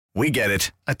We get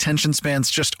it. Attention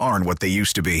spans just aren't what they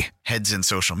used to be. Heads in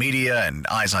social media and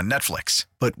eyes on Netflix.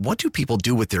 But what do people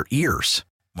do with their ears?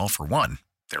 Well, for one,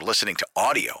 they're listening to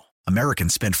audio.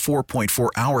 Americans spend 4.4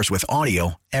 hours with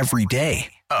audio every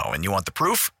day. Oh, and you want the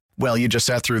proof? Well, you just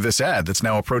sat through this ad that's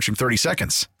now approaching 30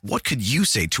 seconds. What could you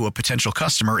say to a potential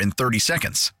customer in 30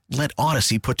 seconds? Let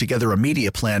Odyssey put together a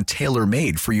media plan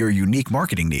tailor-made for your unique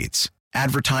marketing needs.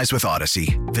 Advertise with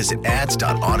Odyssey. Visit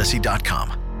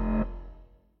ads.odyssey.com.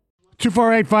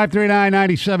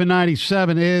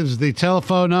 248-539-9797 is the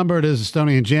telephone number. It is the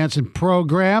Stoney and Jansen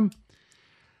program.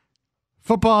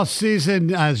 Football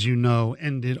season, as you know,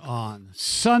 ended on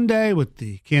Sunday with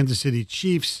the Kansas City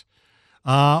Chiefs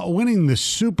winning the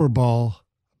Super Bowl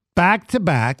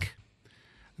back-to-back.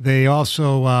 They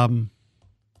also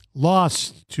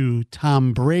lost to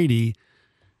Tom Brady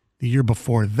the year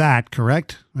before that,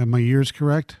 correct? Are my years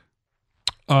correct?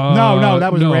 No,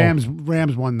 that was Rams.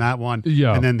 Rams won that one.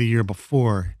 Yeah. And then the year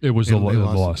before. It was the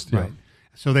lost. Yeah. Right.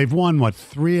 So they've won,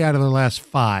 3 out of the last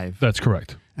 5? That's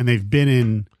correct. And they've been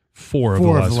in four of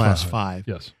the last five.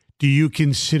 Yes. Do you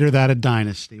consider that a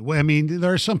dynasty? Well, I mean,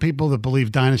 there are some people that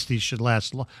believe dynasties should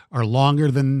last are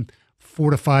longer than 4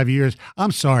 to 5 years.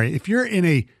 I'm sorry. If you're in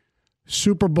a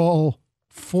Super Bowl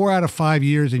 4 out of 5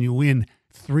 years and you win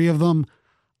 3 of them,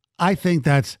 I think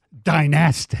that's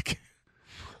dynastic.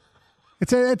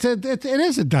 It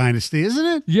is a dynasty, isn't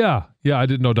it? Yeah. I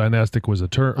didn't know dynastic was a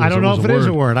term. I don't know if it is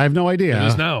a word. I have no idea. It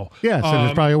is now. Yes, and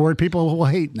it's probably a word people will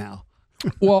hate now.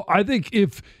 Well, I think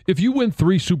if you win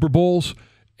 3 Super Bowls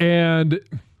and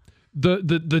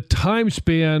the time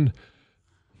span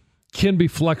can be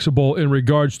flexible in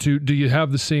regards to, do you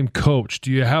have the same coach?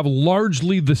 Do you have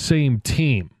largely the same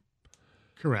team?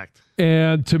 Correct.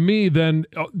 And to me, then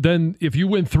if you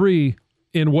win 3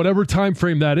 in whatever time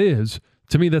frame that is,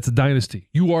 to me, that's a dynasty.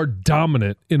 You are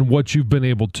dominant in what you've been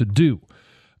able to do.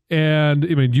 And,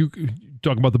 I mean, you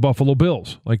talk about the Buffalo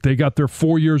Bills. Like, they got their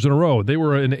 4 years in a row. They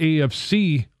were an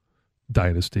AFC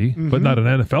dynasty, but not an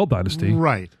NFL dynasty.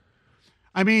 Right.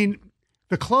 I mean,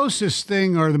 the closest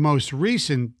thing or the most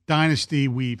recent dynasty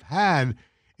we've had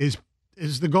is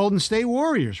the Golden State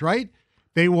Warriors, right?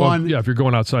 They won. Well, yeah, if you're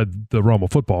going outside the realm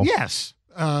of football. Yes,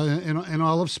 in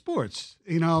all of sports.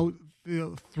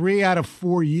 3 out of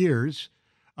 4 years,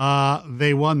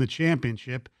 they won the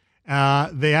championship.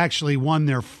 They actually won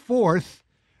their 4th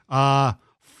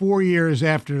 4 years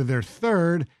after their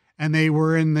 3rd, and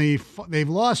they've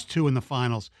lost 2 in the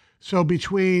finals. So let me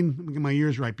get my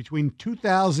years right, between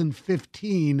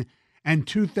 2015 and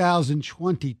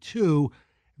 2022,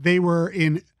 they were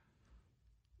in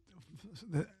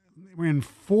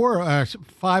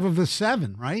 5 of the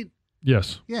 7, right?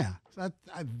 Yes. Yeah,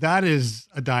 that is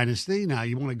a dynasty. Now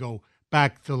you want to go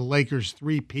back to the Lakers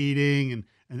three-peating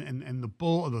and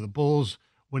the Bulls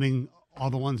winning all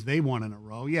the ones they won in a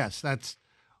row. Yes, that's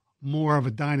more of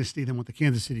a dynasty than what the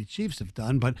Kansas City Chiefs have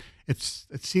done, but it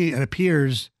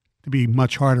appears to be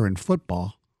much harder in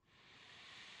football.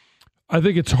 I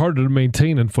think it's harder to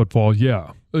maintain in football,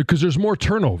 yeah, because there's more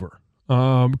turnover.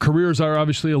 Careers are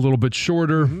obviously a little bit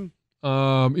shorter,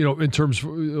 in terms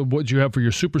of what you have for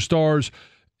your superstars.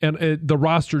 And the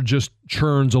roster just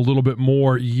churns a little bit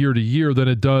more year to year than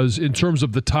it does in terms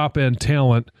of the top-end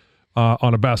talent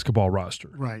on a basketball roster.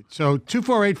 Right. So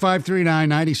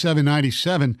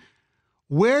 248-539-9797,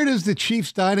 where does the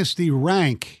Chiefs dynasty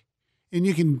rank? And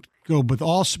you can go with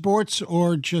all sports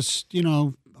or just,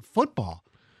 football,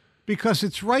 because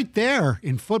it's right there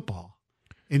in football,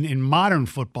 in modern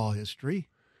football history.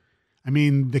 I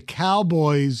mean, the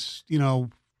Cowboys,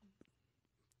 with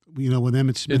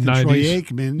Emmitt Smith and Troy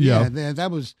Aikman,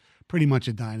 that was pretty much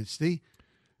a dynasty.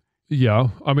 Yeah,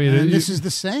 I mean, and this is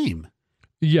the same.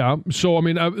 Yeah, so I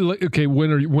mean, okay,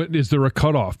 when is there a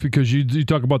cutoff? Because you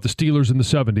talk about the Steelers in the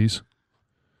 70s.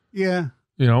 Yeah.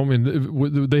 I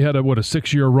mean, they had a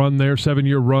 6-year run there,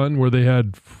 7-year run where they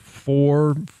had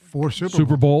four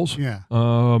Super Bowls. Yeah.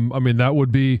 I mean,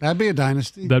 that'd be a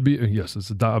dynasty. Yes,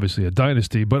 it's obviously a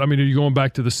dynasty. But I mean, are you going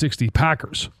back to the '60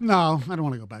 Packers? No, I don't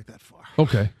want to go back that far.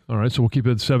 Okay, all right. So we'll keep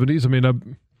it at the 70s. I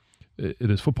mean, it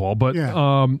is football, but yeah.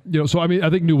 So I mean, I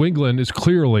think New England is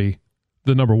clearly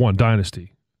the number 1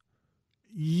 dynasty.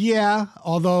 Yeah,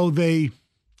 although they.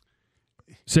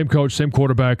 Same coach, same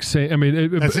quarterback, same. I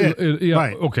mean, that's it. Yeah,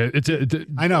 right. Okay.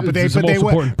 I know, but it's the most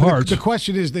important parts. The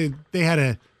question is, they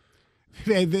had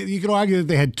you could argue that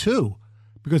they had 2,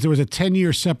 because there was a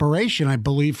 10-year separation, I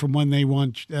believe, from when they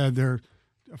won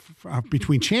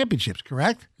between championships.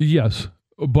 Correct? Yes,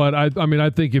 but I mean, I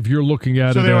think if you're looking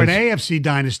at so they were an AFC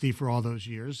dynasty for all those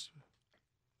years.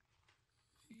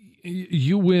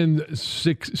 You win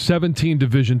 17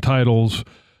 division titles.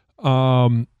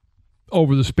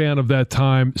 over the span of that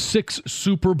time. 6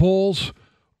 Super Bowls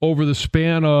over the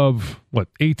span of,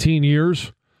 18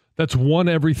 years? That's one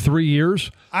every 3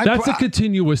 years. That's a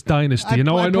continuous dynasty. I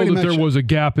know that there was a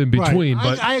gap in between, right.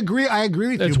 but I agree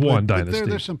with you. it's one dynasty.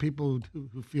 There's some people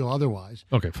who feel otherwise.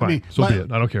 Okay, fine. Be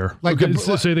it. I don't care.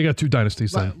 Say they got 2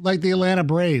 dynasties then. Like the Atlanta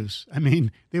Braves. I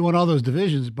mean, they won all those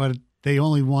divisions, but they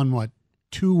only won,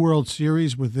 2 World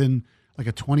Series within like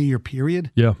a 20-year period?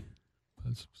 Yeah.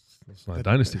 That's not a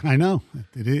dynasty. I know.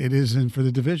 It is in for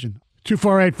the division.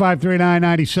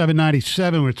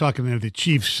 248-539-9797. We're talking to the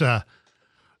Chiefs.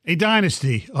 A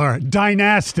dynasty, or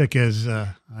dynastic, as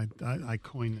I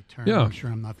coined the term. Yeah. I'm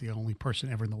sure I'm not the only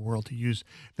person ever in the world to use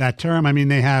that term. I mean,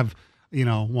 they have,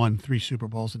 won 3 Super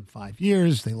Bowls in 5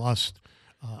 years. They lost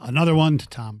another one to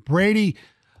Tom Brady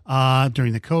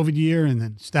during the COVID year, and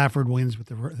then Stafford wins with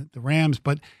the Rams.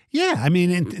 But, yeah, I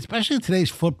mean, especially in today's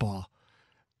football,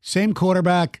 same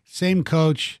quarterback, same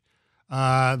coach.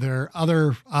 Their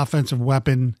other offensive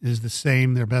weapon is the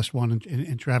same, their best one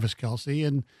in Travis Kelce,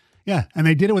 and yeah, and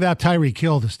they did it without Tyreek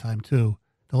Hill this time, too,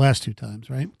 the last 2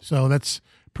 times, right? So that's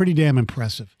pretty damn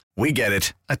impressive. We get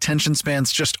it. Attention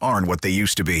spans just aren't what they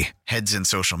used to be. Heads in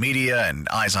social media and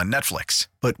eyes on Netflix.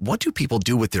 But what do people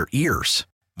do with their ears?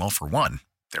 Well, for one,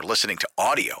 they're listening to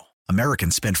audio.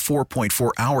 Americans spend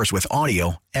 4.4 hours with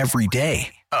audio every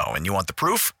day. Oh, and you want the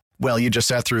proof? Well, you just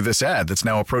sat through this ad that's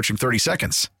now approaching 30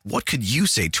 seconds. What could you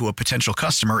say to a potential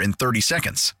customer in 30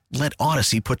 seconds? Let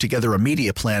Odyssey put together a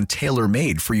media plan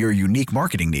tailor-made for your unique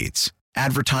marketing needs.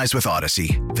 Advertise with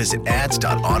Odyssey. Visit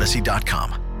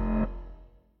ads.odyssey.com.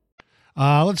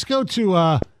 Let's go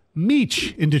to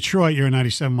Meech in Detroit. You're a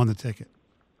 97 on the ticket.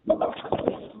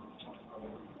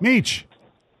 Meech.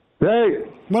 Hey.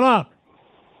 What up?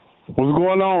 What's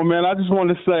going on, man? I just want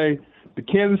to say the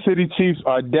Kansas City Chiefs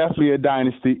are definitely a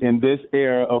dynasty in this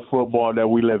era of football that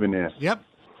we living in. Yep.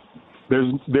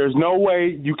 There's no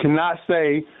way you cannot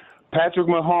say Patrick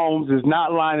Mahomes is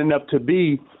not lining up to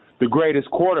be the greatest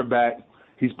quarterback.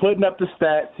 He's putting up the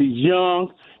stats. He's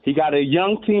young. He got a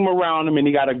young team around him, and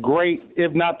he got a great,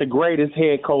 if not the greatest,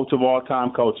 head coach of all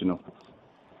time coaching him.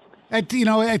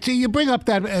 You bring up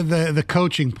that the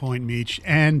coaching point, Meech,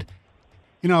 and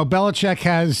Belichick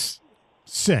has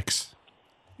 6.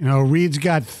 Reed's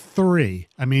got 3.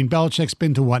 I mean, Belichick's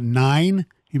been to 9?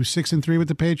 He was 6-3 with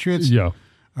the Patriots. Yeah.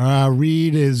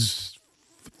 Reed is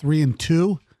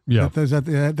 3-2. Yeah.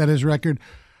 That is record.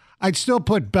 I'd still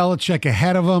put Belichick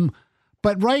ahead of him,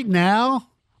 but right now,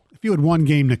 if you had one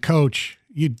game to coach,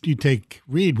 you'd take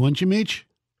Reed, wouldn't you, Meech?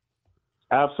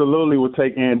 Absolutely, would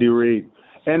take Andy Reid.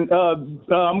 And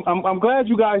I'm glad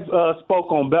you guys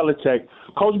spoke on Belichick.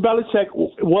 Coach Belichick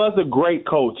was a great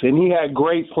coach, and he had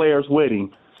great players with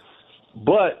him.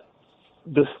 But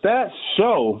the stats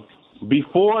show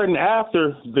before and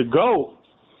after the GOAT,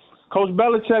 Coach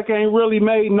Belichick ain't really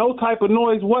made no type of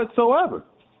noise whatsoever.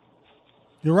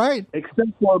 You're right. Except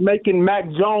for making Mac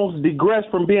Jones digress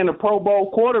from being a Pro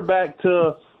Bowl quarterback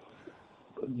to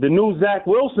the new Zach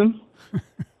Wilson.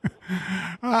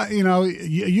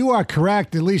 You are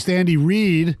correct. At least Andy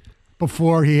Reid,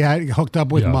 before he had hooked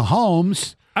up with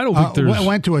Mahomes, I don't think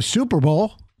went to a Super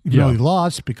Bowl. Even though he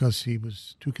lost because he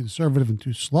was too conservative and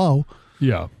too slow.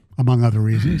 Yeah, among other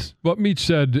reasons. But Meech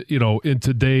said, in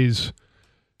today's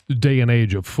day and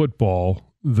age of football,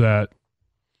 that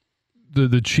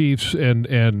the Chiefs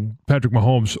and Patrick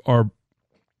Mahomes are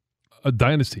a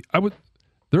dynasty.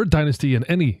 They're a dynasty in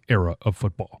any era of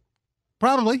football.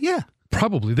 Probably, yeah.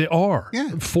 Probably they are.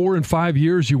 Yeah. 4 and 5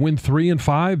 years, you win 3 and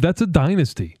 5. That's a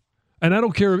dynasty. And I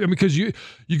don't care because you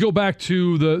go back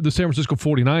to the San Francisco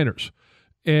 49ers.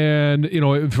 And,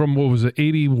 from what was it,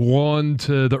 81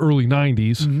 to the early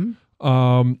 90s,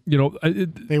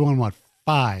 they won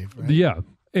 5, right? Yeah.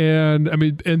 And I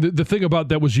mean, and the thing about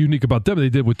that was unique about them, they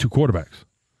did with 2 quarterbacks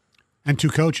and 2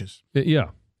 coaches. Yeah.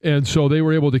 And so they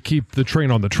were able to keep the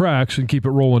train on the tracks and keep it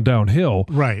rolling downhill.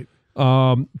 Right.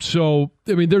 So,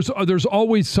 I mean, there's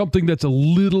always something that's a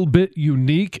little bit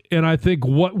unique. And I think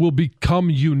what will become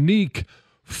unique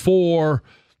for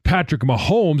Patrick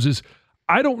Mahomes is,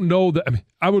 I don't know that. I mean,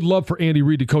 I would love for Andy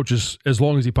Reid to coach as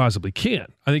long as he possibly can.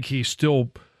 I think he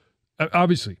still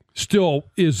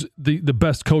is the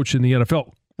best coach in the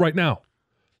NFL right now.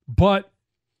 But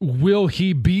will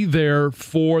he be there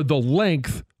for the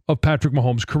length of Patrick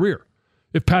Mahomes' career?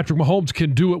 If Patrick Mahomes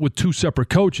can do it with 2 separate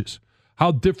coaches,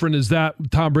 how different is that?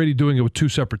 Tom Brady doing it with 2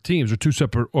 separate teams or 2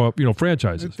 separate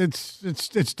franchises?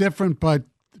 It's different, but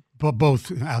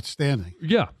both outstanding.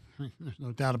 Yeah, there's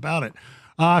no doubt about it.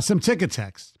 Some ticket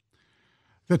text.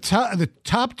 The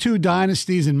top 2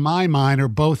 dynasties in my mind are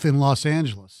both in Los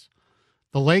Angeles.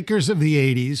 The Lakers of the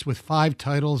 80s with 5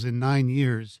 titles in 9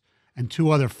 years, and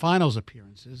 2 other finals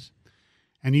appearances.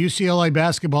 And the UCLA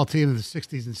basketball team in the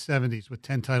 60s and 70s with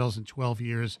 10 titles in 12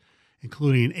 years,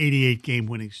 including an 88-game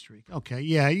winning streak. Okay,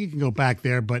 yeah, you can go back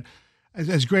there, but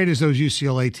as great as those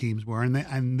UCLA teams were,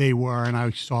 and they were, and I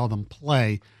saw them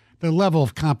play, the level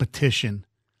of competition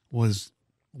was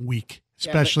weak,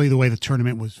 especially the way the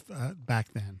tournament was back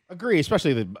then. Agree,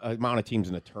 especially the amount of teams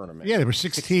in the tournament. Yeah, there were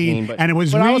 16 and it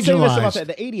was but regionalized. I will say this about that,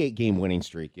 the 88-game winning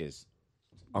streak is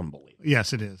unbelievable.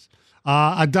 Yes, it is.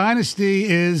 A dynasty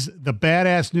is the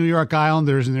badass New York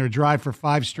Islanders and their drive for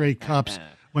 5 straight cups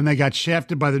when they got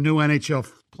shafted by the new NHL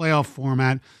playoff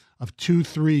format of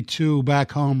 2-3-2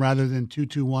 back home rather than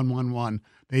 2-2-1-1-1.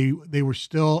 They were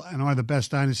still and are the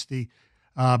best dynasty,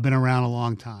 been around a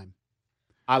long time.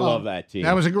 I love that team.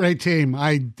 That was a great team.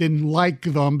 I didn't like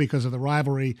them because of the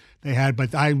rivalry they had,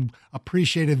 but I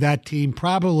appreciated that team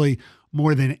probably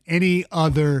more than any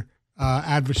other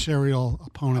adversarial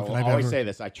opponent that I've ever. I always say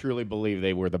this. I truly believe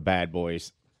they were the bad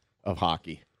boys of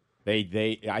hockey.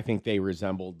 I think they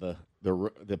resembled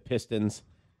the Pistons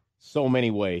so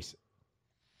many ways.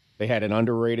 They had an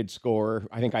underrated scorer.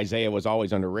 I think Isaiah was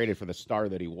always underrated for the star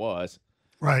that he was.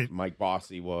 Right. Mike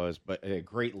Bossy was, but a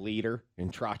great leader in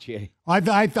Trottier. I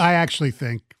actually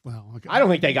think, okay. I don't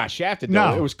think they got shafted,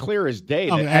 though. No. It was clear as day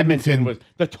that Edmonton was,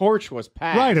 the torch was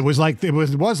passed. Right. It was like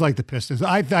the Pistons.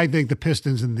 I think the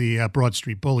Pistons and the Broad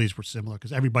Street Bullies were similar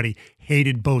because everybody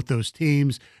hated both those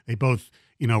teams. They both,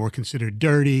 were considered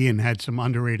dirty and had some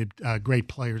underrated great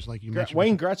players like you mentioned.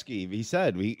 Wayne Gretzky, he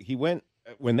said, he went,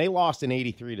 when they lost in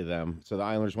 83 to them, so the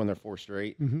Islanders won their 4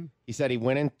 straight, he said he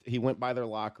went by their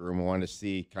locker room and wanted to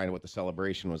see kind of what the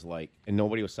celebration was like, and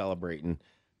nobody was celebrating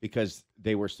because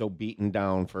they were so beaten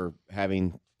down for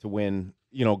having to win,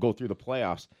 go through the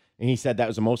playoffs. And he said that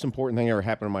was the most important thing that ever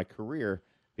happened in my career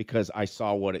because I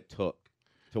saw what it took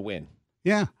to win.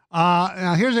 Yeah.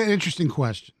 Now here's an interesting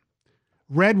question.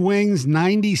 Red Wings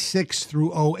 96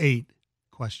 through 08, ?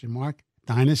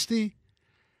 Dynasty?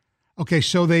 Okay,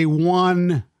 so they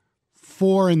won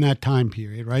 4 in that time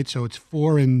period, right? So it's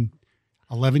 4 in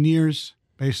 11 years,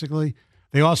 basically.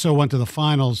 They also went to the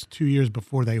finals 2 years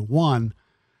before they won.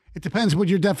 It depends what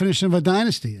your definition of a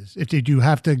dynasty is. If did you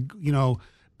have to,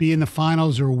 be in the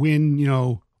finals or win,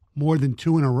 more than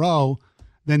 2 in a row,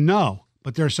 then no.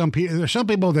 But there are some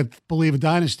people that believe a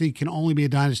dynasty can only be a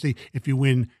dynasty if you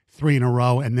win 3 in a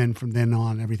row, and then from then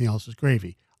on, everything else is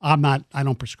gravy. I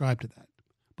don't prescribe to that,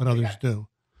 but others do.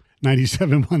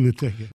 97 won the ticket.